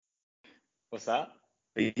What's that?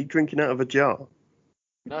 Are you drinking out of a jar?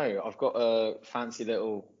 No, I've got a fancy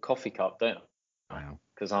little coffee cup, don't I? Wow.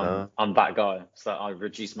 Because I'm that guy. So I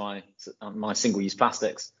reduce my single-use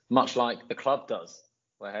plastics, much like the club does.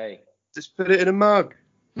 Well, hey, Just put it in a mug.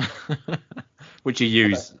 Which you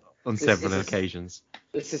use on This several is- occasions.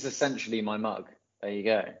 this is essentially my mug. There you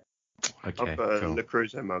go. Okay, I've got a cool. Le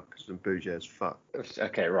Creuset mug because I'm bougie as fuck.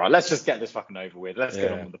 Okay, right. Let's just get this fucking over with. Let's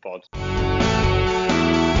get Yeah. on with the pod.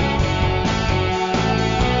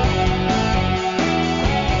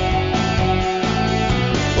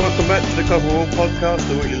 Welcome back to the Cover All podcast,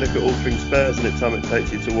 the weekly look at all things Spurs and the time it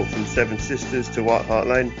takes you to walk from Seven Sisters to White Hart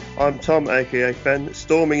Lane. I'm Tom, aka Ben,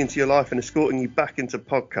 storming into your life and escorting you back into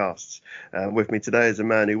podcasts. With me today is a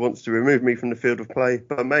man who wants to remove me from the field of play,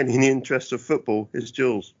 but mainly in the interests of football, is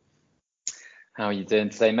Jules. How are you doing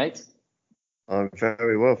today, mate? I'm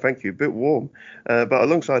very well, thank you. A bit warm. But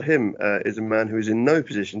alongside him is a man who is in no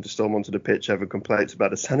position to storm onto the pitch over complaints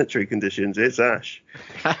about the sanitary conditions. It's Ash.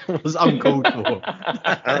 That was uncalled for.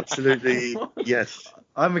 Absolutely, yes.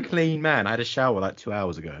 I'm a clean man. I had a shower like 2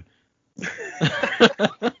 hours ago.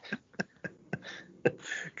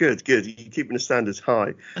 Good. You're keeping the standards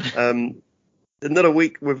high. Another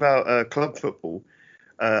week without club football.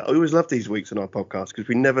 I always love these weeks on our podcast because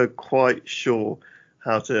we're never quite sure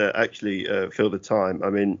how to actually fill the time. I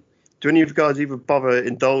mean, do any of you guys even bother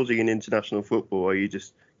indulging in international football, or are you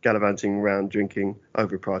just gallivanting around drinking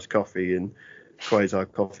overpriced coffee in quasi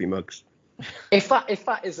coffee mugs? If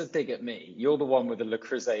that is a dig at me, you're the one with the Le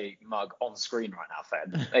Creuset mug on screen right now,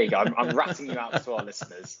 Fed. There you go. I'm ratting you out to our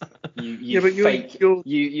listeners. You're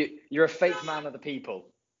a fake man of the people.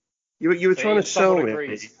 You were trying to sell someone me.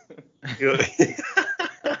 agrees.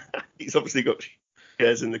 He's obviously got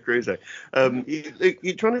shares in the Cruiser.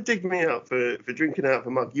 You're trying to dig me out for drinking out of a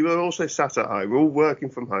mug. You are also sat at home. We're all working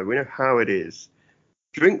from home. We know how it is.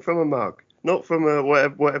 Drink from a mug, not from a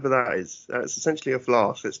whatever that is. That's essentially a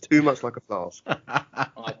flask. It's too much like a flask.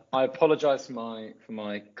 I apologise for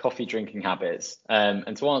my coffee drinking habits.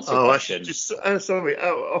 And to answer your question,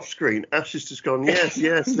 off screen. Ash has just gone.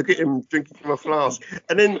 Yes. Look at him drinking from a flask,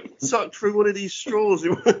 and then sucked through one of these straws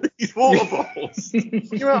in one of these water bottles.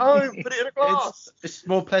 You're at home. Put it in a glass. It's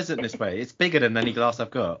more pleasant this way. It's bigger than any glass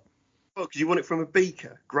I've got. Oh, because you want it from a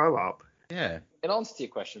beaker. Grow up. Yeah. in answer to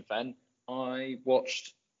your question, Fen, I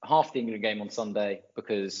watched half the England game on Sunday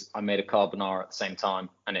because I made a carbonara at the same time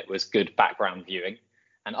and it was good background viewing.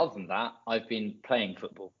 And other than that, I've been playing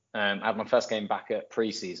football. I had my first game back at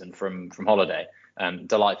pre-season from holiday.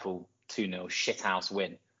 Delightful 2-0 shithouse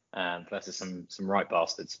win versus some right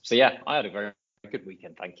bastards. So yeah, I had a very good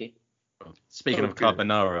weekend, thank you. Speaking of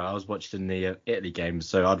carbonara, I was watching the Italy game,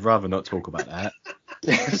 so I'd rather not talk about that.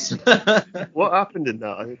 What happened in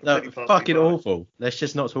that? No, fucking awful. Let's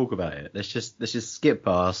just not talk about it. Let's just skip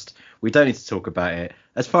past. We don't need to talk about it.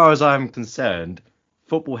 As far as I'm concerned,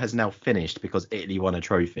 football has now finished because Italy won a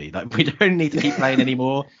trophy. Like, we don't need to keep playing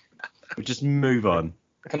anymore. We'll just move on.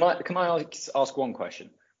 Can I ask one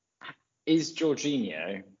question? Is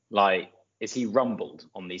Jorginho is he rumbled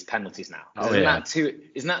on these penalties now?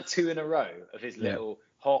 Isn't that two in a row of his little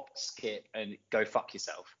hop, skip, and go fuck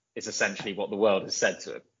yourself? Is essentially what the world has said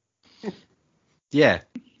to him. Yeah.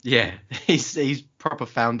 He's proper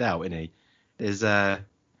found out, isn't he?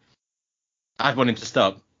 I'd want him to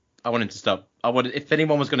stop. If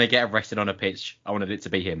anyone was going to get arrested on a pitch, I wanted it to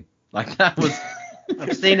be him. Like, that was.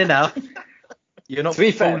 I've seen enough. You're not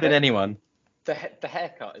fooling anyone. The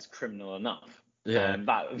haircut is criminal enough. Yeah.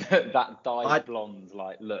 That dyed blonde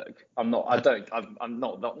look. I'm not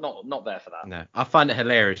there for that. No. I find it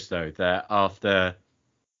hilarious though that after,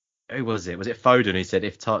 who was it? Was it Foden who said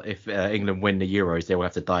if England win the Euros they will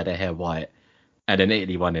have to dye their hair white, and then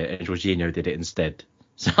Italy won it and Jorginho did it instead.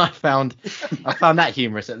 So I found that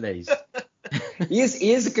humorous at least. He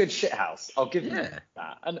is a good shithouse. I'll give you that.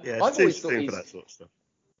 And I've always thought for that sort of stuff.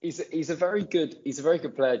 He's a very good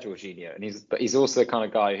player, Jorginho, and he's also the kind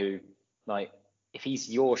of guy who, if he's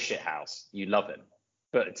your shithouse, you love him.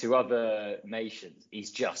 But to other nations,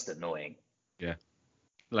 he's just annoying. Yeah.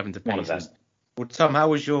 Love him to pieces. Well, Tom, how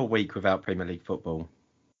was your week without Premier League football?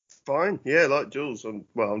 Fine. Yeah, like Jules, on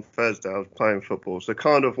Thursday I was playing football, so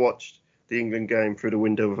kind of watched the England game through the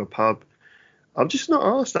window of a pub. I'm just not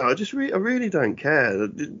asked that. I really don't care.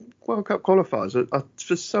 The World Cup qualifiers,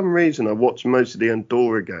 for some reason, I watched most of the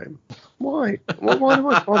Andorra game. Why? Why do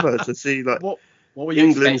I bother to see what were you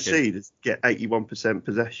England expecting? get 81%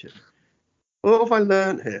 possession? What have I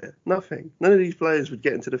learnt here? Nothing. None of these players would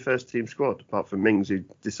get into the first team squad, apart from Mings, who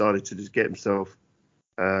decided to just get himself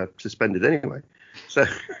suspended anyway. So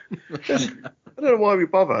I don't know why we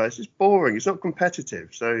bother. It's just boring. It's not competitive.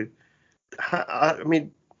 So I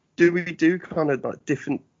mean. do we do kind of like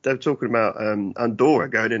different? They're talking about Andorra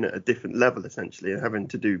going in at a different level essentially and having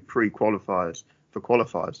to do pre-qualifiers for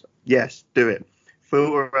qualifiers. Yes, do it.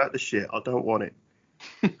 Filter out the shit. I don't want it.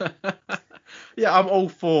 Yeah, I'm all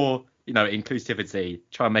for, inclusivity.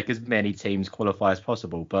 Try and make as many teams qualify as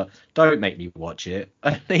possible, but don't make me watch it.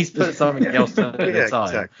 At least put something else at the time.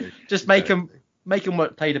 Exactly. Just make them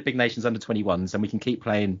play the big nations under 21s, and we can keep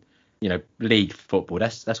playing, league football.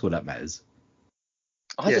 That's all that matters.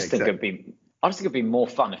 I just think it'd be more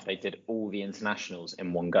fun if they did all the internationals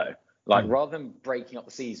in one go. Like rather than breaking up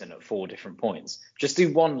the season at 4 different points, just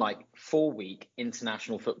do one 4-week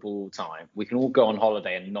international football time. We can all go on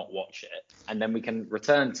holiday and not watch it, and then we can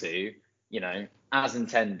return to, as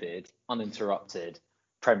intended, uninterrupted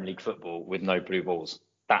Premier League football with no blue balls.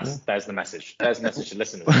 There's the message. There's the message to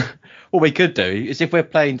listeners. What we could do is, if we're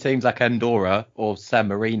playing teams like Andorra or San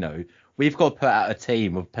Marino, we've got to put out a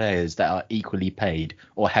team of players that are equally paid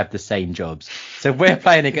or have the same jobs. So if we're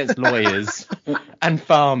playing against lawyers and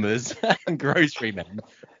farmers and grocery men,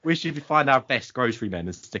 we should find our best grocery men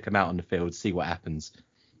and stick them out on the field, see what happens.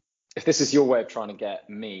 If this is your way of trying to get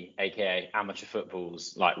me, aka amateur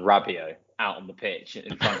footballs like Rabiot, out on the pitch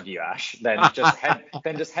in front of you, Ash, then just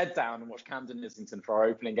head down and watch Camden Islington for our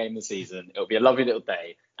opening game of the season. It'll be a lovely little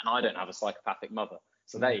day, and I don't have a psychopathic mother.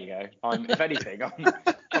 So there you go. If anything,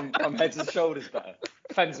 I'm heads and shoulders better.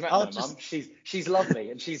 Fenn's met my mum. She's lovely,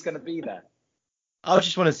 and she's going to be there. I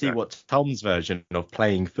just want to see what Tom's version of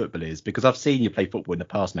playing football is, because I've seen you play football in the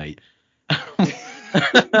past, mate.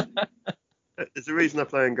 There's a reason I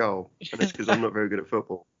play in goal, and it's because I'm not very good at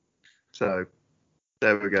football. So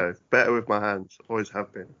there we go. Better with my hands. Always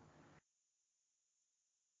have been.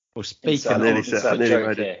 Well, speaking of... I nearly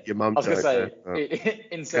made it your mum joke. I was going to say,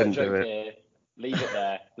 insert joke here. Leave it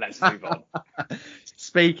there. Let's move on.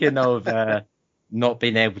 Speaking of not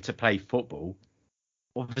being able to play football,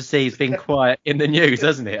 obviously it's been quiet in the news,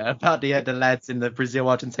 hasn't it, about the lads in the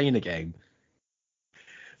Brazil-Argentina game?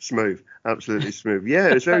 Smooth, absolutely smooth. Yeah,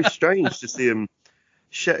 it's very strange to see them.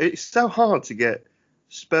 It's so hard to get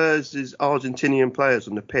Spurs' Argentinian players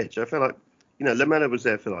on the pitch. I feel like, Lamela was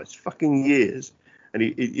there for fucking years, and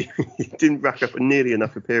he didn't rack up nearly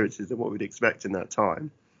enough appearances than what we'd expect in that time.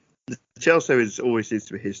 Chelsea always seems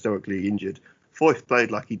to be historically injured. Foyth played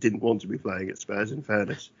like he didn't want to be playing at Spurs, in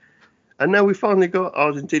fairness. And now we finally got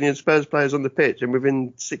Argentinian Spurs players on the pitch, and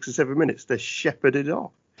within 6 or 7 minutes, they're shepherded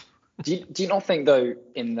off. Do you not think, though,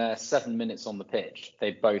 in their 7 minutes on the pitch,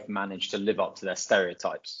 they both managed to live up to their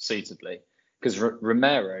stereotypes suitably? Because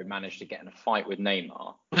Romero managed to get in a fight with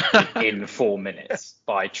Neymar in 4 minutes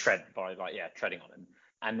by treading on him.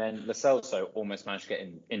 And then Lo Celso almost managed to get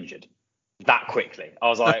injured that quickly. I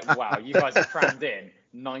was like, wow, you guys have crammed in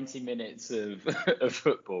 90 minutes of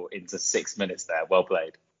football into 6 minutes there. Well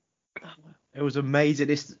played. It was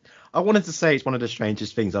amazing. I wanted to say it's one of the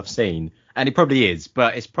strangest things I've seen, and it probably is,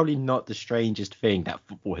 but it's probably not the strangest thing that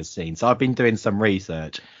football has seen. So I've been doing some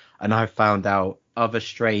research, and I've found out other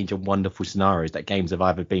strange and wonderful scenarios that games have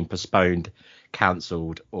either been postponed,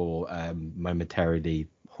 cancelled, or momentarily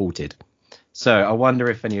halted. So I wonder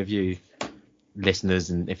if any of you listeners,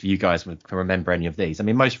 and if you guys can remember any of these. I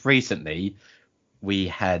mean, most recently we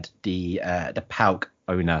had the PAOK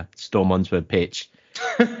owner storm onto a pitch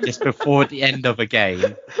just before the end of a game.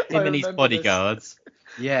 Him and his bodyguards.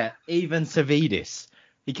 Yeah, even Savidis.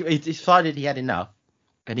 He decided he had enough,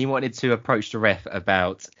 and he wanted to approach the ref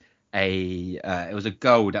about it was a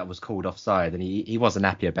goal that was called offside, and he wasn't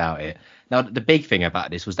happy about it. Now, the big thing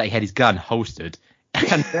about this was that he had his gun holstered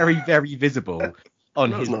and very, very visible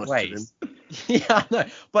on his waist. Yeah, I know.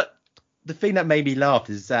 But the thing that made me laugh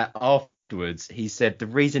is that afterwards he said the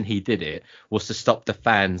reason he did it was to stop the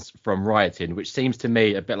fans from rioting, which seems to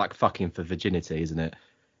me a bit like fucking for virginity, isn't it?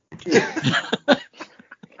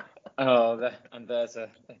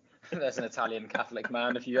 There's an Italian Catholic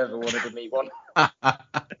man if you ever wanted to meet one.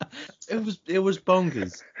 It was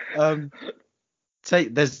bonkers.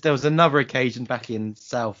 There was another occasion back in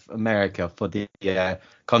South America for the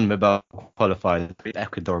CONMEBOL qualifiers with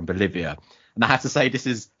Ecuador and Bolivia, and I have to say this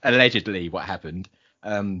is allegedly what happened.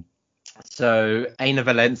 So Aina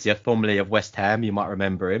Valencia, formerly of West Ham, you might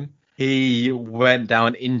remember him. He went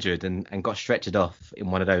down injured and got stretchered off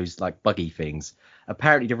in one of those buggy things.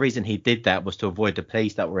 Apparently the reason he did that was to avoid the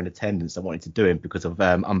police that were in attendance that wanted to do him because of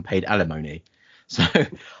unpaid alimony. So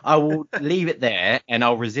I will leave it there, and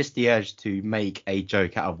I'll resist the urge to make a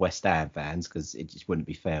joke out of West Ham fans because it just wouldn't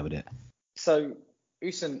be fair, would it? So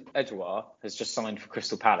Usain Edouard has just signed for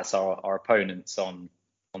Crystal Palace, our opponents on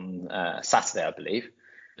Saturday, I believe.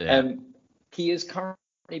 Yeah. He is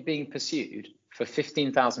currently being pursued for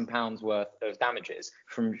 £15,000 worth of damages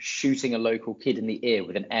from shooting a local kid in the ear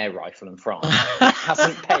with an air rifle in France.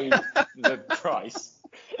 Hasn't paid the price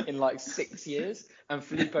in like 6 years. And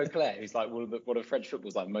Philippe Auclair, who's like one of French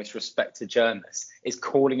football's like most respected journalists, is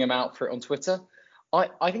calling him out for it on Twitter. I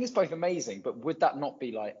think it's both amazing, but would that not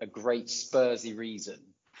be like a great Spursy reason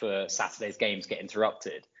for Saturday's games get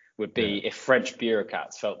interrupted? Would be if French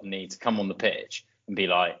bureaucrats felt the need to come on the pitch and be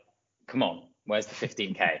like, come on, where's the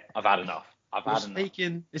 15k? I've had enough.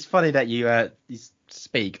 It's funny that you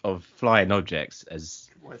speak of flying objects as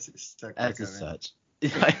such.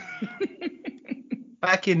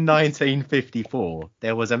 Back in 1954,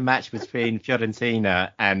 there was a match between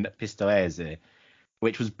Fiorentina and Pistoiese,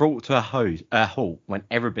 which was brought to a halt when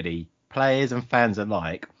everybody, players and fans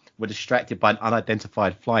alike, were distracted by an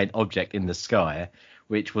unidentified flying object in the sky,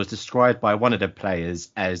 which was described by one of the players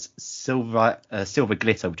as silver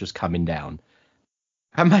glitter, which was coming down.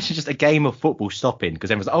 Imagine just a game of football stopping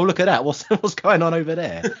because everyone's like, oh, look at that. What's going on over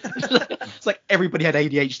there? It's like everybody had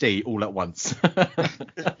ADHD all at once.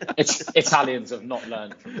 Italians have not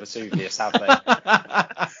learned from Vesuvius, have they?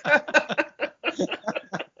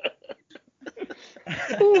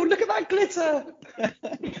 Oh, look at that glitter.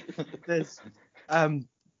 There's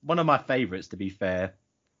one of my favourites, to be fair.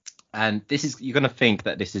 And you're going to think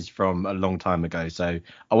that this is from a long time ago. So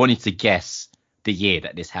I want you to guess the year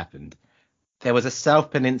that this happened. There was a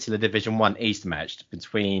South Peninsula Division 1 East match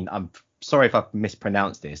between, I'm sorry if I've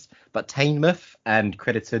mispronounced this, but Teignmouth and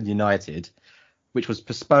Crediton United, which was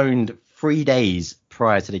postponed 3 days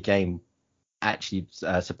prior to the game actually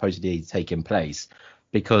supposedly taking place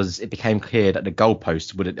because it became clear that the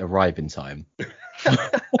goalposts wouldn't arrive in time.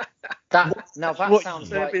 That sounds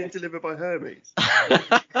they're like being delivered by Hermes.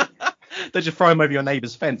 They'd just throw them over your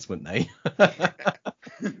neighbour's fence, wouldn't they?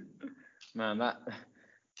 Man, that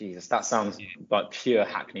sounds like pure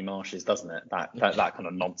Hackney Marshes, doesn't it? That kind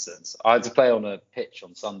of nonsense. I had to play on a pitch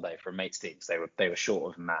on Sunday for a mate's team because they were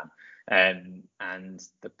short of a man, and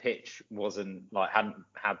the pitch hadn't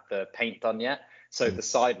had the paint done yet, so the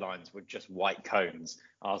sidelines were just white cones.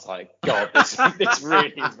 I was like, God, this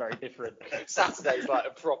really is very different. Saturday's like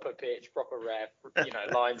a proper pitch, proper ref,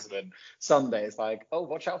 linesman. Sunday is like, oh,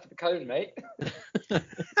 watch out for the cone, mate.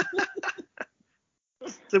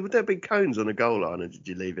 So would there be cones on a goal line, or did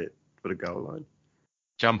you leave it for the goal line?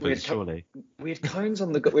 Jumpers, surely. We had cones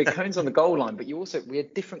on the goal line, but we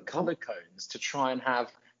had different coloured cones to try and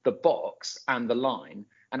have the box and the line,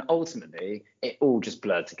 and ultimately it all just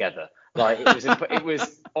blurred together. Like it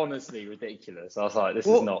was honestly ridiculous. I was like, this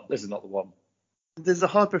is not the one. There's a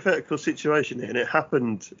hypothetical situation here, and it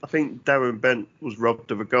happened. I think Darren Bent was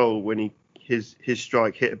robbed of a goal when his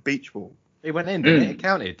strike hit a beach wall. It went in, didn't it? It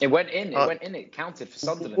counted. It went in. It counted for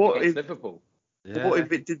Sunderland against Liverpool. Yeah. What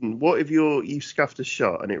if it didn't? What if you scuffed a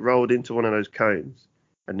shot and it rolled into one of those cones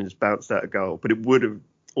and just bounced out a goal, but it would have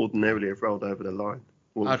ordinarily have rolled over the line?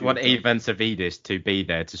 I'd want Ivan Savidis to be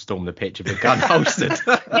there to storm the pitch with a gun holstered.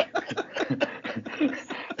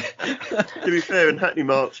 To be fair, in Hackney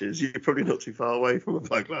Marches, you're probably not too far away from a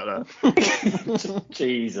bloke like that.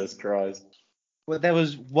 Jesus Christ. Well, there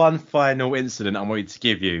was one final incident I wanted to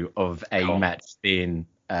give you of a match being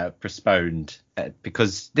postponed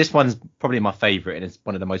because this one's probably my favourite and it's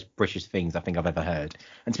one of the most British things I think I've ever heard.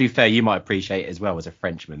 And to be fair, you might appreciate it as well as a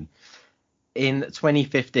Frenchman. In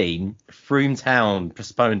 2015, Frome Town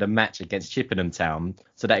postponed a match against Chippenham Town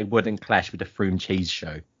so that it wouldn't clash with the Frome Cheese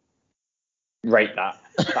Show. Rate that.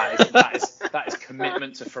 That is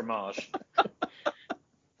commitment to fromage.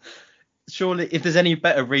 Surely, if there's any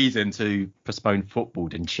better reason to postpone football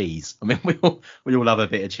than cheese, I mean, we all love a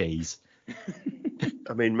bit of cheese.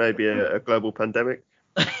 I mean, maybe a global pandemic.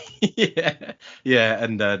 yeah,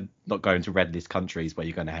 and not going to red list countries where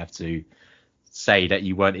you're going to have to say that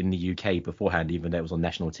you weren't in the UK beforehand, even though it was on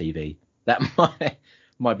national TV. That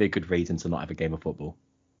might be a good reason to not have a game of football.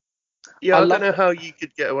 Yeah, I don't know how you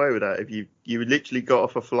could get away with that if you literally got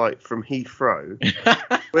off a flight from Heathrow.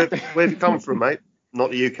 Where have you come from, mate?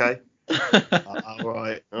 Not the UK. All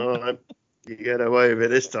right. You get away with it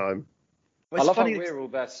this time. Well, I love how we're all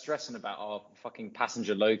there stressing about our fucking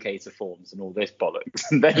passenger locator forms and all this bollocks.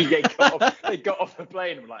 And then they got off the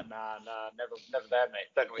plane and were like, nah, never there, mate.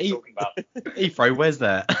 Don't know what you're talking about. Heathrow, where's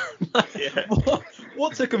that? Yeah.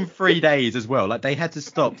 What took them 3 days as well? Like, they had to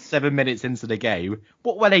stop 7 minutes into the game.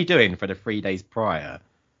 What were they doing for the 3 days prior?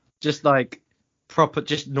 Just like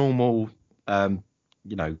just normal,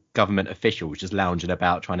 government officials just lounging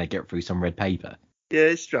about trying to get through some red paper. Yeah,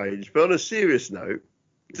 it's strange. But on a serious note,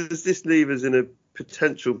 does this leave us in a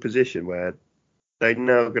potential position where they're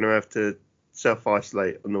now going to have to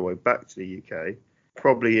self-isolate on the way back to the UK,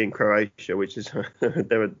 probably in Croatia, which is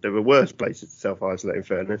there were worse places to self-isolate in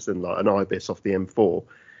fairness than like an ibis off the M4.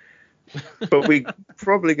 But we're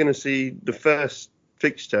probably going to see the first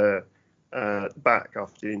fixture back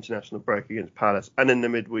after the international break against Palace, and in the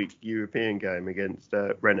midweek European game against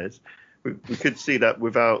Rennes. We could see that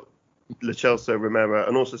without Lo Celso, Romero,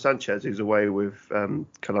 and also Sanchez, who's away with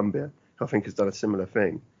Colombia, who I think has done a similar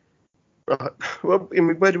thing. Well, I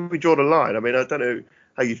mean, where do we draw the line? I mean, I don't know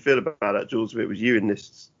how you feel about that, Jules, if it was you in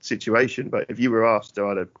this situation, but if you were asked to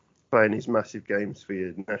either play in these massive games for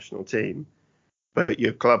your national team, but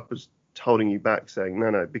your club was holding you back, saying,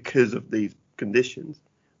 no, because of these conditions,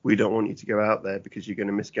 we don't want you to go out there because you're going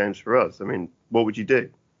to miss games for us. I mean, what would you do?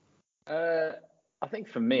 I think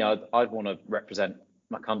for me, I'd want to represent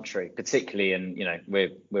my country, particularly in, we're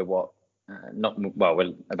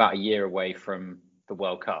about a year away from the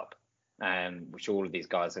World Cup, which all of these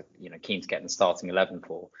guys are, keen to get in the starting 11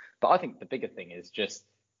 for. But I think the bigger thing is just,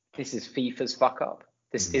 this is FIFA's fuck up.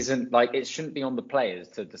 This isn't like, it shouldn't be on the players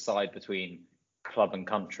to decide between club and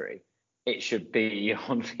country. It should be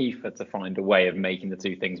on FIFA to find a way of making the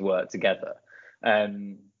two things work together.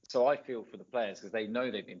 So I feel for the players because they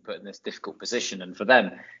know they've been put in this difficult position. And for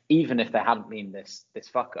them, even if there hadn't been this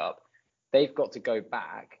fuck up, they've got to go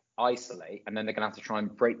back, isolate, and then they're going to have to try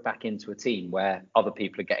and break back into a team where other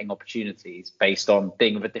people are getting opportunities based on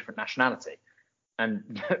being of a different nationality.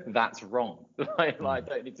 And that's wrong. I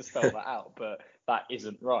don't need to spell that out, but that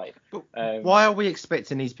isn't right. Why are we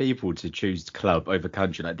expecting these people to choose club over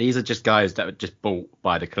country? Like, these are just guys that were just bought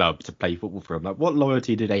by the club to play football for them. Like, what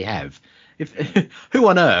loyalty do they have? Who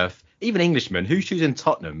on earth, even Englishmen, who's choosing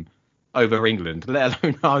Tottenham over England, let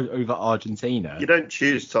alone over Argentina? You don't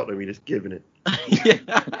choose Tottenham, you're just giving it.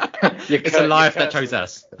 It's a life that chose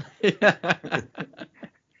us.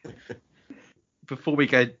 Before we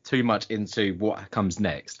go too much into what comes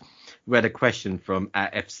next, we had a question from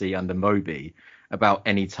 @FC under Moby about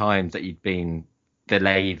any times that you'd been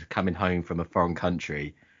delayed coming home from a foreign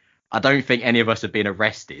country. I don't think any of us have been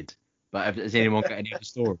arrested, but has anyone got any other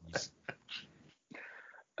stories?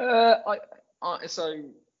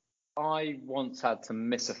 I once had to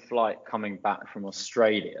miss a flight coming back from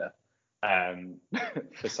Australia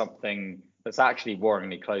for something that's actually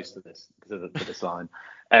worryingly close to this line.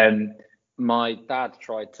 My dad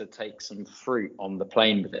tried to take some fruit on the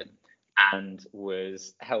plane with him and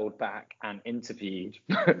was held back and interviewed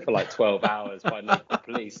for like 12 hours by local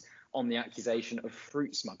police on the accusation of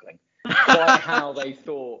fruit smuggling. Quite how they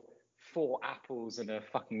thought 4 apples and a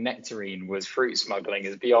fucking nectarine was fruit smuggling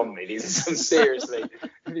is beyond me. These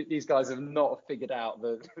guys have not figured out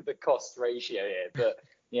the cost ratio here. But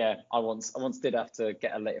yeah, I once did have to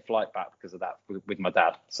get a later flight back because of that with my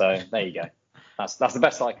dad. So there you go. That's the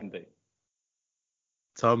best I can do.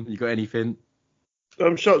 Tom, you got anything?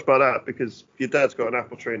 I'm shocked by that because your dad's got an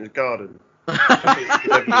apple tree in his garden.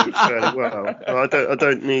 Fairly well. I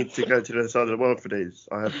don't need to go to the other side of the world for these.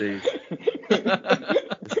 I have these.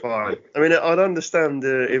 It's fine. I mean, I'd understand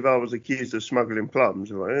if I was accused of smuggling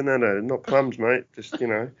plums. Like, no, not plums, mate. Just,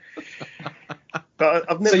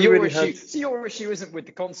 But I've never So your issue isn't with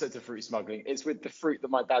the concept of fruit smuggling. It's with the fruit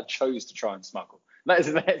that my dad chose to try and smuggle.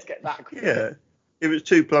 Let's get that clear. Yeah. If it was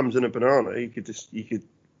 2 plums and a banana, you could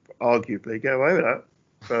arguably get away with that.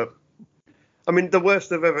 But I mean, the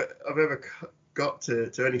worst I've ever got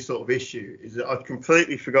to any sort of issue is that I'd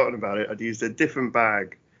completely forgotten about it. I'd used a different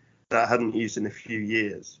bag that I hadn't used in a few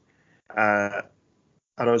years, and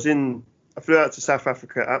I flew out to South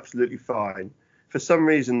Africa absolutely fine. For some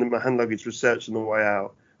reason, my hand luggage was searched on the way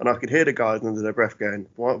out, and I could hear the guys under their breath going,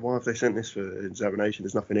 "Why have they sent this for examination?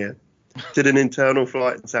 There's nothing here." Did an internal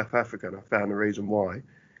flight in South Africa, and I found the reason why.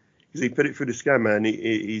 Because he put it through the scanner, and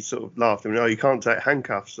he sort of laughed. I mean, you can't take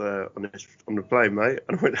handcuffs on the plane, mate.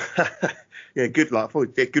 And I went, yeah, good luck.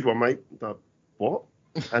 Yeah, good one, mate. Like, what?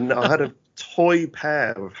 And I had a toy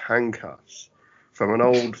pair of handcuffs from an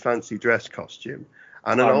old fancy dress costume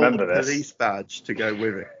and an old police badge to go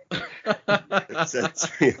with it.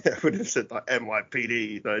 It would have said like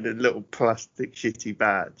NYPD, like a little plastic shitty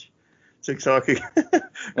badge. So I could get.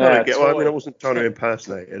 Well, I mean, I wasn't trying to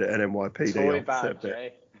impersonate an NYPD toy badge,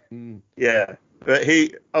 Yeah, but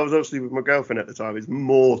I was obviously with my girlfriend at the time. He was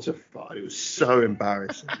mortified. It was so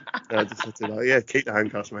embarrassing. I just said to her, keep the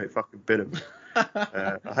handcuffs, mate. Fucking bin them.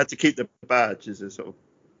 I had to keep the badge as a sort of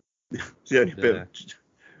it's the only bit of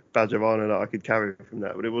badge of honour that I could carry from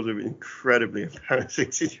that. But it was an incredibly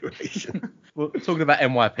embarrassing situation. Well, talking about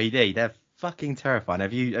NYPD, they're fucking terrifying.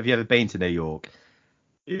 Have you ever been to New York?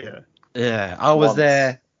 Yeah. Yeah, I was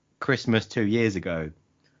there Christmas 2 years ago,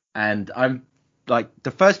 and I'm like,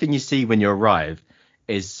 the first thing you see when you arrive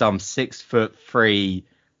is some 6'3"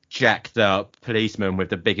 jacked up policeman with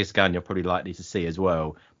the biggest gun you're probably likely to see as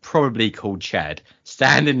well, probably called Chad,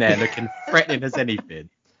 standing there looking threatening as anything.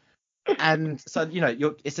 And so,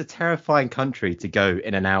 it's a terrifying country to go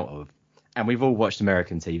in and out of. And we've all watched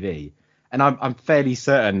American TV. And I'm fairly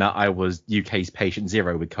certain that I was UK's patient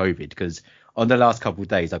zero with COVID, because on the last couple of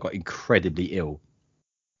days, I got incredibly ill.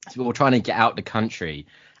 So we were trying to get out the country.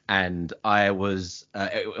 And I was,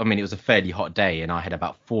 it was a fairly hot day, and I had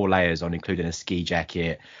about 4 layers on, including a ski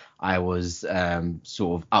jacket. I was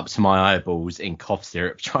sort of up to my eyeballs in cough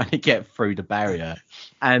syrup trying to get through the barrier.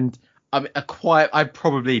 And I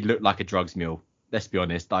probably looked like a drugs mule. Let's be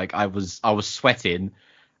honest. Like I was sweating,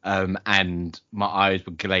 and my eyes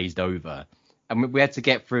were glazed over. And we had to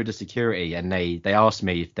get through the security, and they asked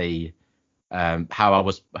me if how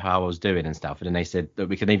I was doing and stuff. And then they said that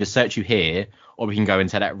we can either search you here or we can go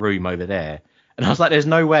into that room over there. And I was like, there's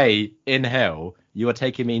no way in hell you are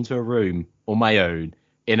taking me into a room on my own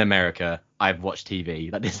in America. I've watched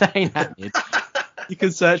TV. Like, this ain't happening. You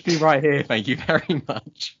can search me right here. Thank you very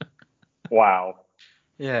much. Wow.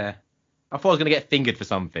 Yeah. I thought I was going to get fingered for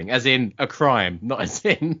something, as in a crime, not as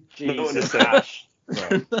in... Jesus, Ash.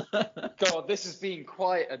 God, this has been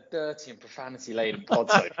quite a dirty and profanity-laden pod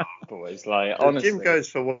so far, boys. Like, honestly. Jim goes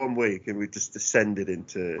for 1 week and we've just descended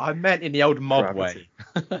into... I meant in the old mob way.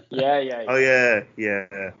 Yeah. Oh, yeah.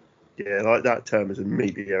 Yeah, like that term is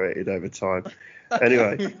ameliorated over time.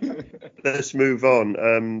 Anyway, let's move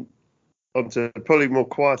on. Onto probably more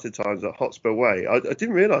quieter times at Hotspur Way. I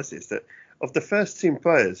didn't realise this, that of the first team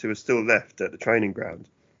players who are still left at the training ground,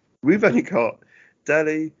 we've only got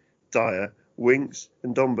Dele, Dyer, Winks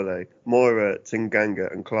and Dombele, Moira,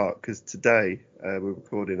 Tanganga and Clark, because today, we're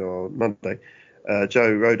recording on Monday,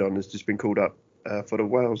 Joe Rodon has just been called up for the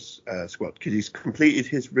Wales squad because he's completed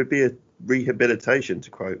his rehabilitation, to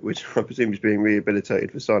quote, which I presume is being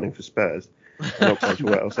rehabilitated for signing for Spurs. I'm not quite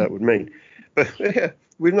sure what else that would mean. But yeah,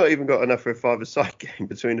 we've not even got enough for a five-a-side game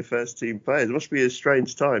between the first team players. It must be a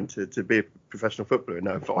strange time to be a professional footballer in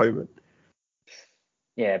that environment.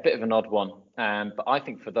 Yeah, a bit of an odd one. But I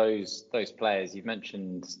think for those players, you've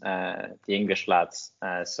mentioned the English lads,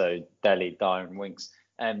 so Dele, Dyer and Winks.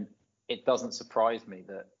 It doesn't surprise me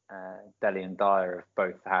that Dele and Dyer have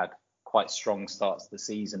both had quite strong starts to the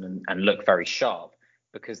season and look very sharp,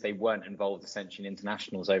 because they weren't involved essentially in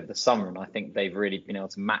internationals over the summer. And I think they've really been able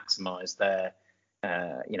to maximise their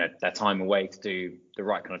time away to do the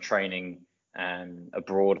right kind of training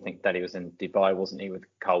abroad. I think Dele was in Dubai, wasn't he, with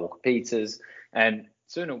Carl Walker-Peters?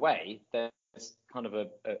 So in a way, there's kind of a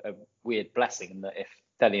weird blessing in that if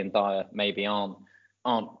Dele and Dyer maybe aren't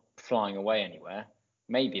flying away anywhere,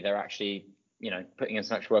 maybe they're actually, putting in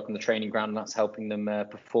so much work on the training ground, and that's helping them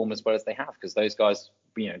perform as well as they have. Because those guys,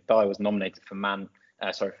 Dyer was nominated for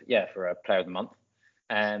for a Player of the Month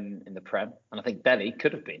in the Prem, and I think Dele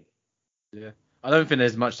could have been. Yeah. I don't think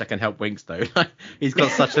there's much that can help Winks though. He's got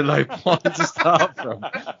such a low point to start from.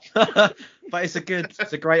 But it's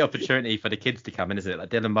a great opportunity for the kids to come in, isn't it? Like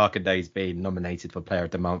Dylan Markanday's been nominated for Player of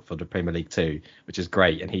the Month for the Premier League 2, which is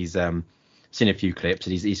great. And he's seen a few clips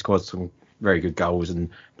and he's scored some very good goals and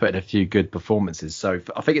put in a few good performances. So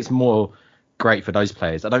I think it's more great for those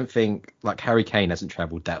players. I don't think, like, Harry Kane hasn't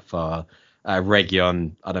travelled that far.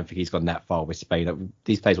 Reguilon, I don't think he's gone that far with Spain.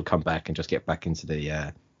 These players will come back and just get back into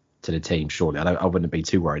the team, surely. I wouldn't be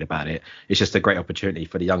too worried about it. It's just a great opportunity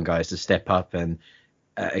for the young guys to step up and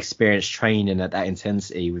experience training at that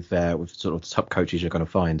intensity with sort of the top coaches you're going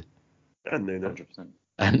to find. And Nuno. 100%.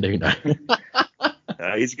 And Nuno.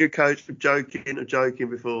 He's a good coach for joking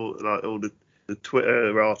before like all the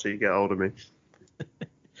Twitterati get hold of me.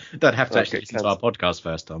 Don't have to actually listen to our podcast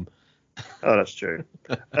first, Tom. Oh, that's true.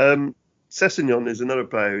 Sessegnon is another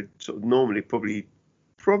player who sort of normally probably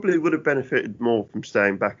would have benefited more from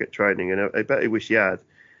staying back at training, and I bet he wish he had,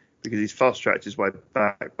 because he's fast-tracked his way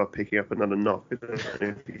back by picking up another knock. I don't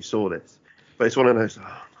know if you saw this, but it's one of those,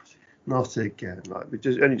 not again. Like, we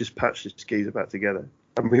just patched his geezer back together,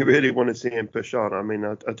 and we really want to see him push on. I mean,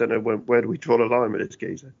 I don't know where do we draw the line with this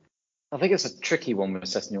geezer? I think it's a tricky one with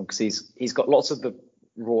Sessegnon, because he's got lots of the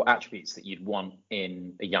raw attributes that you'd want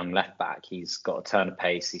in a young left-back. He's got a turn of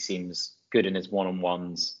pace. He seems good in his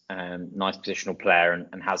one-on-ones, nice positional player,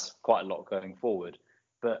 and has quite a lot going forward.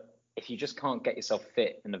 But if you just can't get yourself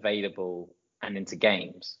fit and available and into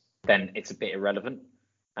games, then it's a bit irrelevant.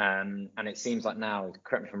 And it seems like now,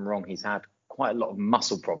 correct me if I'm wrong, he's had quite a lot of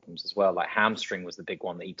muscle problems as well. Like hamstring was the big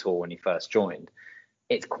one that he tore when he first joined.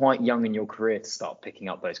 It's quite young in your career to start picking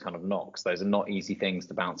up those kind of knocks. Those are not easy things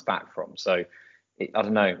to bounce back from. So I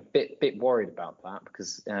don't know, bit worried about that,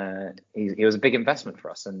 because he was a big investment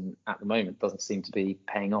for us, and at the moment doesn't seem to be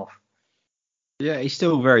paying off. Yeah, he's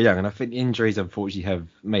still very young, and I think injuries unfortunately have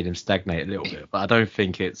made him stagnate a little bit. But I don't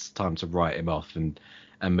think it's time to write him off and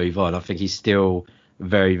move on. I think he's still a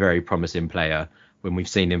very, very promising player. When we've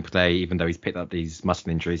seen him play, even though he's picked up these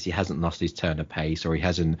muscle injuries, he hasn't lost his turn of pace, or he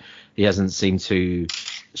hasn't seemed to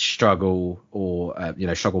struggle or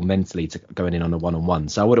struggle mentally to going in on a one-on-one.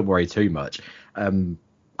 So I wouldn't worry too much.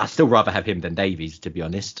 I'd still rather have him than Davies, to be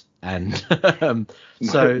honest. And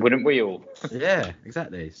so wouldn't we all? Yeah,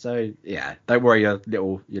 exactly. So yeah, don't worry your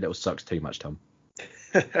little socks too much, Tom.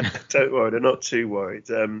 Don't worry, they're not too worried.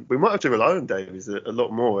 We might have to rely on Davies a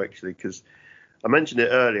lot more actually, because I mentioned it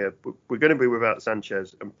earlier. We're going to be without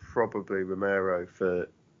Sanchez and probably Romero for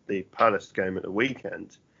the Palace game at the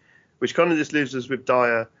weekend, which kind of just leaves us with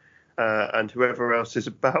Dyer and whoever else is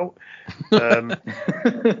about.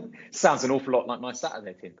 Sounds an awful lot like my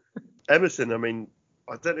Saturday team. Emerson, I mean,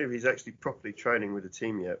 I don't know if he's actually properly training with the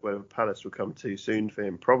team yet, whether Palace will come too soon for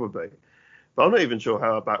him, probably. But I'm not even sure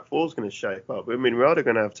how our back four is going to shape up. I mean, we're either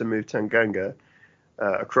going to have to move Tanganga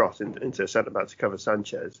across into a centre-back to cover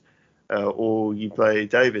Sanchez, or you play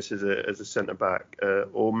Davis as a centre-back,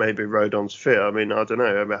 or maybe Rodon's fit. I mean, I don't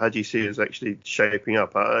know. I mean, how do you see us actually shaping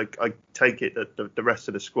up? I take it that the rest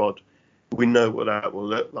of the squad, we know what that will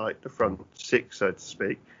look like, the front six, so to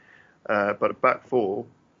speak. But the back four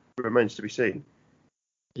remains to be seen.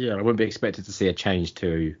 Yeah, I wouldn't be expected to see a change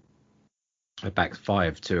to a back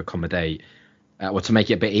five to accommodate or to make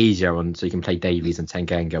it a bit easier so you can play Davies and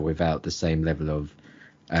Tanganga without the same level of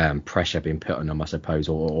pressure being put on them, I suppose,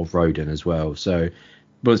 or Rodon as well. So it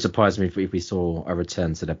wouldn't surprise me if we saw a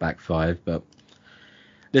return to the back five. But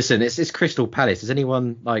listen, it's Crystal Palace. Is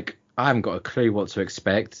anyone I haven't got a clue what to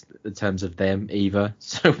expect in terms of them either.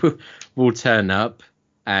 So we'll turn up.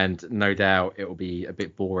 And no doubt it will be a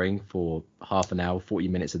bit boring for half an hour, 40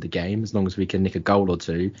 minutes of the game, as long as we can nick a goal or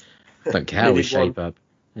two. Don't care how we shape up.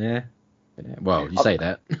 Yeah. Well, you say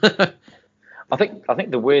that. I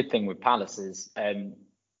think the weird thing with Palace is,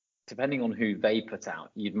 depending on who they put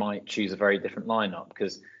out, you might choose a very different lineup.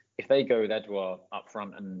 Because if they go with Edouard up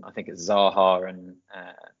front, and I think it's Zaha, and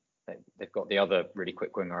they've got the other really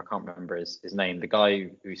quick winger, I can't remember his name, the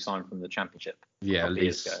guy who signed from the Championship a couple of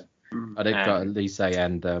years ago. They've got Elise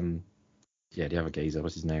and the other geezer,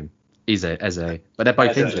 what's his name? Eze. But they're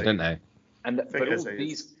both injured, aren't they? But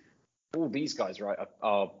all these guys, right,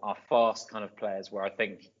 are fast kind of players where I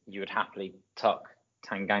think you would happily tuck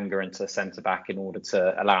Tanganga into centre back in order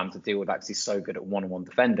to allow him to deal with that, because he's so good at one-on-one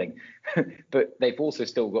defending. But they've also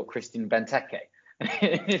still got Christian Benteke.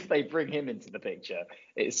 If they bring him into the picture,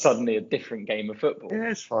 it's suddenly a different game of football.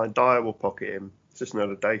 Yeah, it's fine. Dyer will pocket him. It's just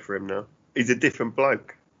another day for him now. He's a different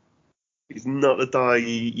bloke. He's not the Dyer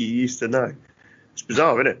you used to know. It's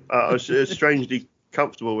bizarre, isn't it? I was strangely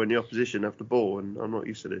comfortable when the opposition have the ball, and I'm not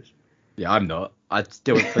used to this. Yeah, I'm not. I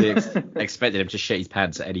still fully expected him to shit his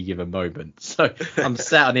pants at any given moment. So I'm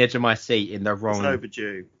sat on the edge of my seat in the wrong. It's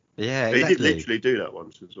overdue. Yeah, exactly. He did literally do that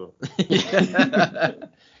once as well.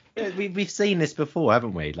 Yeah, we've seen this before,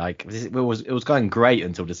 haven't we? Like it was going great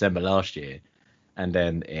until December last year, and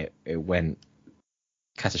then it went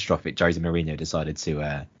catastrophic. Jose Mourinho decided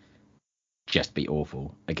to just be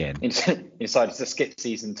awful again. He decided to skip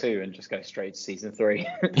season 2 and just go straight to season 3.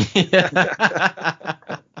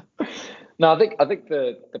 No, I think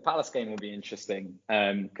the Palace game will be interesting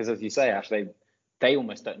because, as you say, Ash, they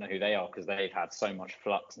almost don't know who they are because they've had so much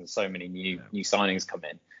flux and so many new signings come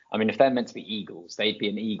in. I mean, if they're meant to be eagles, they'd be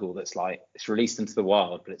an eagle that's like, it's released into the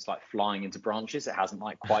wild, but it's like flying into branches. It hasn't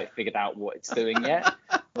like quite figured out what it's doing yet.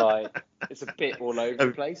 Like, it's a bit all over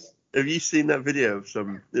the place. Have you seen that video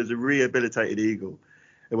of there's a rehabilitated eagle?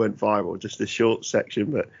 It went viral, just a short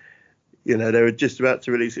section, but they were just about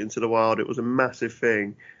to release it into the wild. It was a massive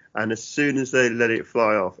thing. And as soon as they let it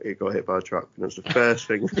fly off, it got hit by a truck. And it was the first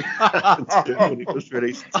thing that happened to it when it was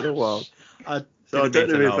released into the wild. I don't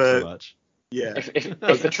know if yeah.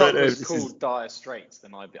 If the truck was called Dire Straits,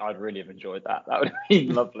 then I'd really have enjoyed that. That would have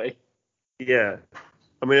been lovely. Yeah.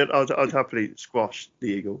 I mean, I'd happily squash the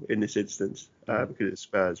eagle in this instance because it's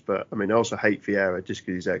Spurs. But, I mean, I also hate Vieira just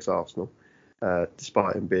because he's ex-Arsenal,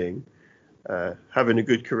 despite him being having a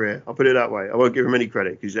good career. I'll put it that way. I won't give him any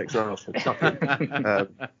credit because he's ex-Arsenal.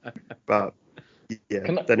 But,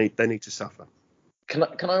 yeah, they need to suffer. Can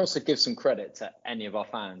I also give some credit to any of our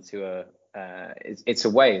fans who are it's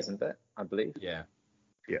away, isn't it? I believe. Yeah.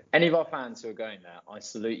 Any of our fans who are going there, I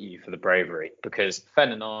salute you for the bravery, because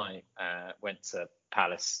Fen and I went to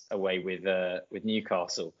Palace away with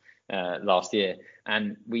Newcastle last year,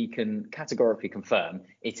 and we can categorically confirm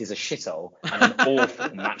it is a shithole and an awful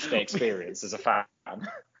matchday experience as a fan.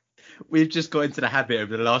 we've just got into the habit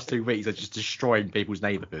over the last 2 weeks of just destroying people's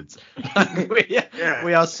neighbourhoods.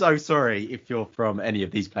 We are so sorry if you're from any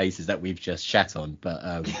of these places that we've just shat on, but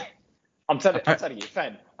I'm telling you,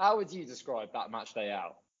 Fen, how would you describe that match day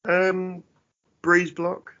out? Breeze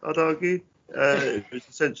block, I'd argue. It was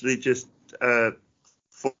essentially just 4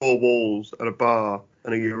 walls and a bar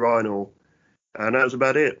and a urinal, and that was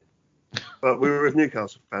about it. But we were with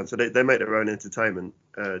Newcastle fans, so they make their own entertainment.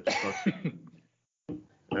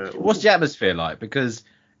 What's the atmosphere like? Because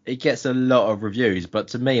it gets a lot of reviews, but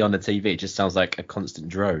to me on the TV, it just sounds like a constant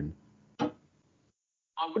drone.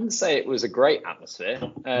 I wouldn't say it was a great atmosphere,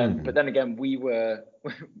 but then again, we were.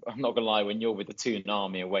 I'm not gonna lie, when you're with the Toon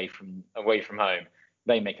Army away from home,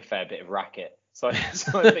 they make a fair bit of racket. So I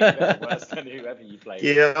think they're worse than whoever you play.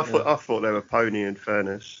 Yeah, I thought they were pony. In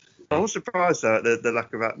fairness, I was surprised at the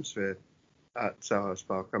lack of atmosphere at Selhurst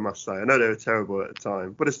Park. I must say, I know they were terrible at the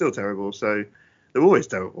time, but they're still terrible. So they're always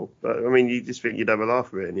terrible. But I mean, you just think you'd have a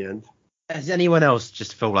laugh with it in the end. Does anyone else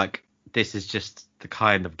just feel like this is just the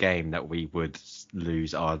kind of game that we would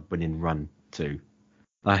lose our winning run to?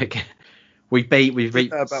 Like we beat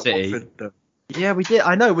City. Watford, yeah, we did.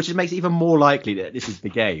 I know, which makes it even more likely that this is the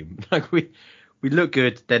game. Like we look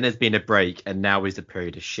good, then there's been a break, and now is the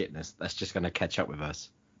period of shitness that's just going to catch up with us.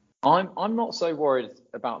 I'm not so worried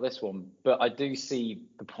about this one, but I do see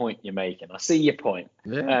the point you're making. I see your point,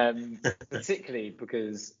 particularly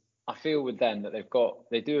because I feel with them that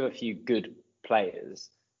they do have a few good players,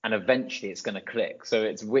 and eventually it's going to click. So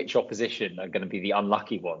it's which opposition are going to be the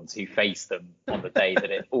unlucky ones who face them on the day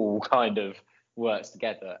that it all kind of works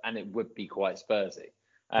together, and it would be quite Spursy.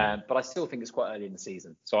 But I still think it's quite early in the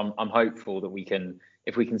season, so I'm hopeful that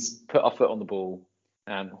if we can put our foot on the ball,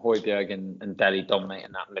 Højbjerg and Dele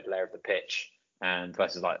dominating that middle area of the pitch, and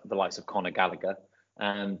versus like the likes of Conor Gallagher,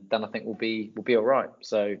 then I think we'll be all right.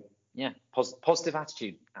 So yeah, positive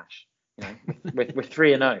attitude, Ash. You know, we're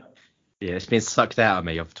 3-0. Yeah, it's been sucked out of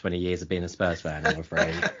me of 20 years of being a Spurs fan, I'm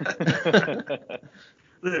afraid.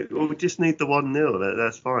 Look, we just need the 1-0.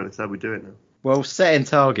 That's fine. That's how we do it now. Well, setting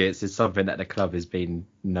targets is something that the club has been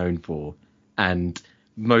known for. And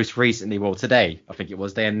most recently, well, today, I think it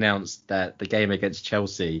was, they announced that the game against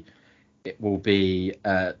Chelsea, it will be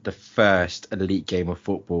the first elite game of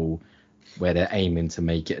football where they're aiming to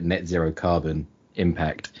make it a net zero carbon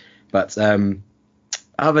impact. But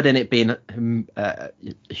other than it being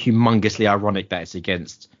humongously ironic that it's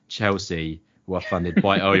against Chelsea, who are funded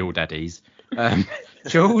by oil daddies,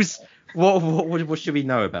 Jules, what should we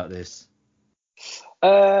know about this?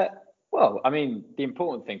 Well, I mean, the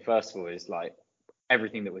important thing, first of all, is like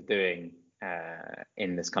everything that we're doing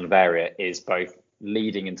in this kind of area is both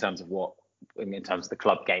leading in terms of the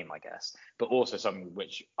club game, I guess, but also something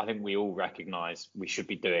which I think we all recognise we should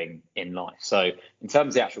be doing in life. So in terms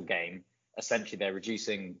of the actual game, essentially they're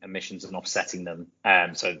reducing emissions and offsetting them.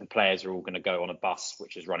 So the players are all going to go on a bus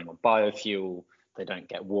which is running on biofuel. They don't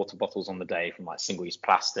get water bottles on the day from like single-use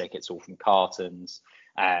plastic. It's all from cartons.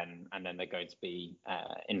 And then they're going to be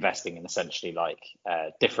investing in essentially like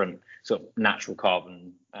different sort of natural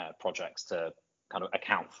carbon projects to kind of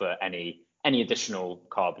account for any additional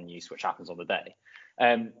carbon use which happens on the day.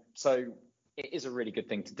 So it is a really good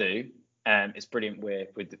thing to do. It's brilliant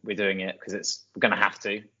we're doing it because we're going to have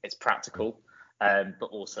to. It's practical, but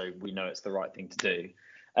also we know it's the right thing to do.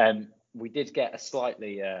 We did get a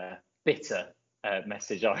slightly bitter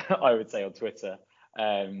message, I would say, on Twitter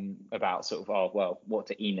about sort of, what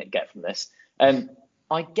did ENIC get from this?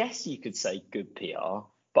 I guess you could say good PR,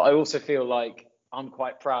 but I also feel like I'm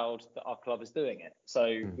quite proud that our club is doing it.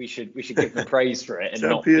 So we should give them praise for it and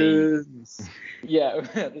Champions. not be. Yeah,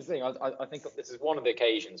 this thing. I think this is one of the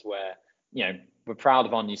occasions where we're proud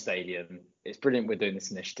of our new stadium. It's brilliant we're doing this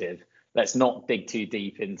initiative. Let's not dig too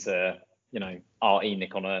deep into our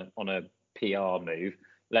ENIC on a PR move.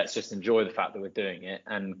 Let's just enjoy the fact that we're doing it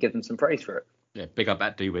and give them some praise for it. Yeah, big up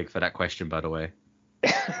at Dewig for that question, by the way.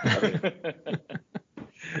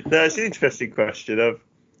 No, it's an interesting question.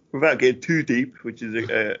 Without getting too deep, which is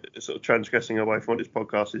a sort of transgressing away from what this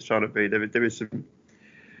podcast is trying to be, there is some.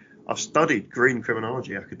 I've studied green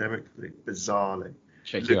criminology academically, bizarrely,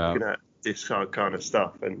 looking at this kind of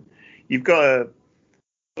stuff, and you've got to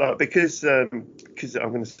because I'm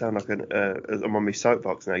going to sound like I'm on my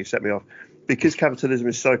soapbox now. You set me off. Because capitalism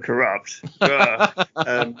is so corrupt,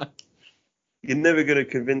 you're never going to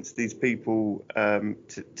convince these people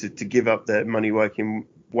to give up their money working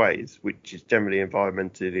ways, which is generally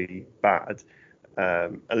environmentally bad,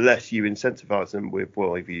 unless you incentivize them with,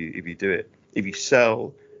 well, if you do it, if you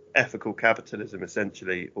sell ethical capitalism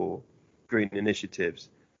essentially or green initiatives,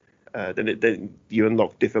 then you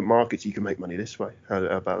unlock different markets. You can make money this way. How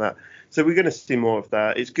about that? So we're going to see more of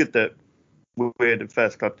that. It's good that we're the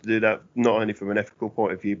first club to do that, not only from an ethical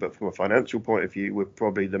point of view, but from a financial point of view. We're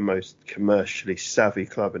probably the most commercially savvy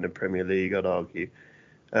club in the Premier League, I'd argue,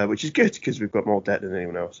 which is good because we've got more debt than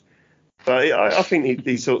anyone else. But I think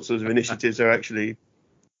these sorts of initiatives are actually,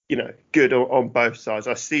 good on both sides.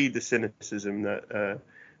 I see the cynicism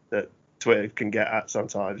that Twitter can get at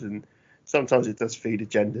sometimes, and sometimes it does feed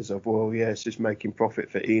agendas of, well, yeah, it's just making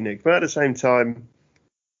profit for ENIC. But at the same time,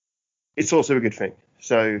 it's also a good thing.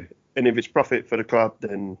 So, and if it's profit for the club,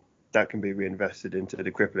 then that can be reinvested into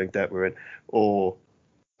the crippling debt we're in, or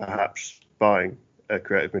perhaps buying a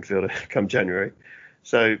creative midfielder come January.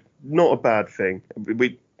 So, not a bad thing.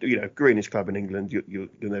 Greenish club in England, you'll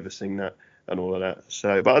never sing that and all of that.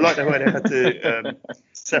 So, but I like the way they had to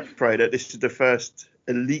separate it. This is the first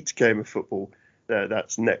elite game of football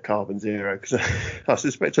that's net carbon zero, because I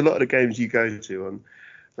suspect a lot of the games you go to on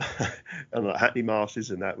like Hackney Marshes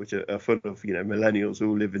and that, which are full of millennials who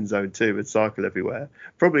all live in zone 2 and cycle everywhere,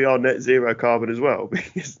 probably are net zero carbon as well,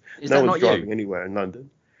 because no one's driving anywhere in London.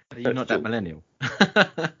 Are you not that millennial?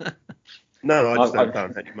 No, I just don't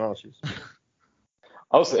down Hackney Marshes.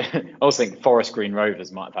 I also think Forest Green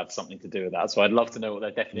Rovers might have had something to do with that. So I'd love to know what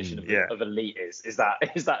their definition of elite is. Is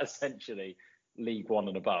that essentially League One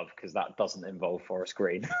and above? Because that doesn't involve Forest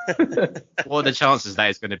Green. What are the chances that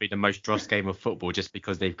it's going to be the most dross game of football just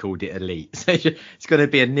because they've called it elite? So it's going to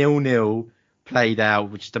be a 0-0 played out,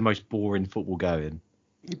 which is the most boring football going.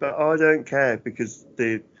 But I don't care, because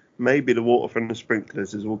maybe the water from the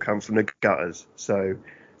sprinklers has all come from the gutters. So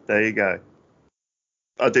there you go.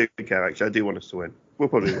 I do care, actually. I do want us to win. We'll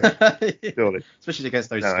probably win, surely. Especially against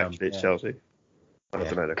those scum. Actually, it's Chelsea. I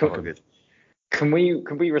don't know. They're quite good. Can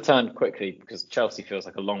we return quickly, because Chelsea feels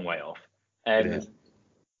like a long way off? I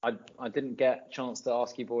didn't get a chance to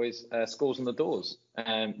ask you boys scores on the doors.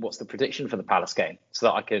 What's the prediction for the Palace game, so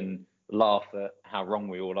that I can laugh at how wrong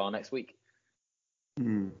we all are next week?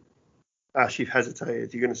 Ash, you've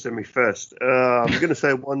hesitated. You're going to send me first. I'm going to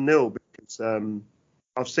say 1-0 because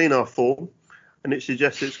I've seen our form and it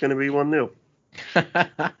suggests it's going to be 1-0.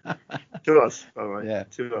 To us, by the way. Yeah.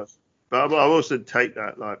 To us. But I also take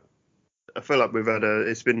that, like, I feel like we've had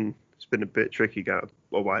it's been a bit tricky going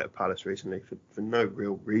away at Palace recently for no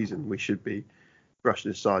real reason. We should be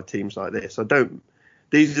brushing aside teams like this.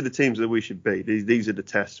 These are the teams that we should beat. These are the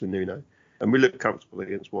tests with Nuno. And we look comfortable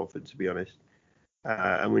against Watford, to be honest.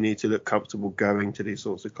 And we need to look comfortable going to these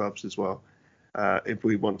sorts of clubs as well, if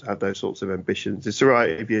we want to have those sorts of ambitions. It's all right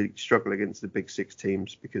if you struggle against the big 6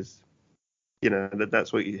 teams, because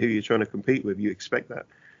that's who you're trying to compete with. You expect that.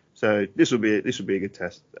 So this will be a good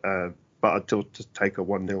test. But I'd still just take a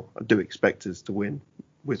 1-0. I do expect us to win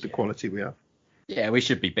with the quality we have. Yeah, we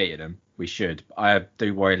should be beating them. We should. I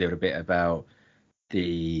do worry a little bit about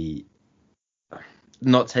the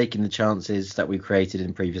not taking the chances that we created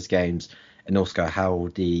in previous games, and also how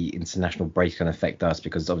the international break can affect us,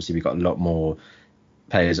 because obviously we've got a lot more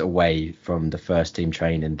players away from the first team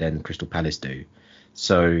training than Crystal Palace do.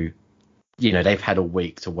 So, they've had a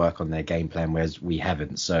week to work on their game plan, whereas we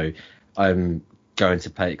haven't. So I'm going to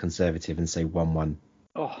play it conservative and say 1-1.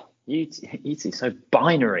 Oh, you two so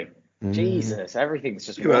binary. Jesus, everything's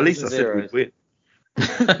just at least I said we'd win.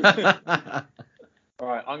 All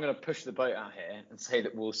right, I'm going to push the boat out here and say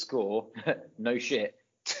that we'll score, no shit,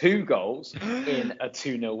 2 goals in a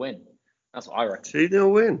 2-0 win. That's what I reckon.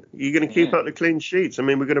 2-0 win. You're going to keep up the clean sheets. I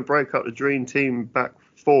mean, we're going to break up the dream team back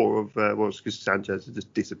 4 of, because Sanchez has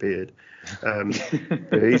just disappeared.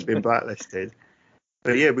 He's been blacklisted.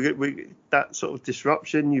 But yeah, we that sort of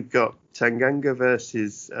disruption. You've got Tanganga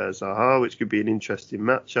versus Zaha, which could be an interesting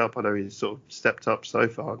matchup. I know he's sort of stepped up so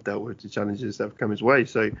far and dealt with the challenges that have come his way.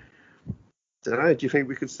 So, don't know. Do you think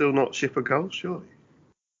we could still not ship a goal? Surely.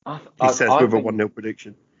 He says with a 1-0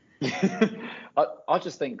 prediction. I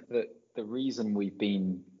just think that the reason we've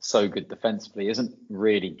been so good defensively isn't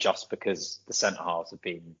really just because the centre halves have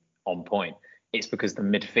been on point. It's because the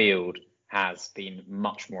midfield has been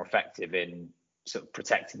much more effective in sort of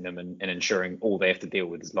protecting them and ensuring all they have to deal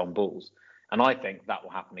with is long balls. And I think that will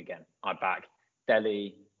happen again. I back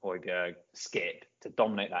Dele, Højbjerg, Skip to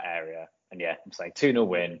dominate that area. And yeah, I'm saying 2-0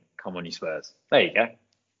 win. Come on, you Spurs. There you go.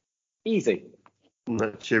 Easy. On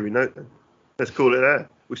that cheery note then. Let's call it there.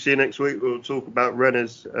 We'll see you next week. We'll talk about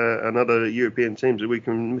Rennes and other European teams that we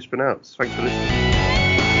can mispronounce. Thanks for listening.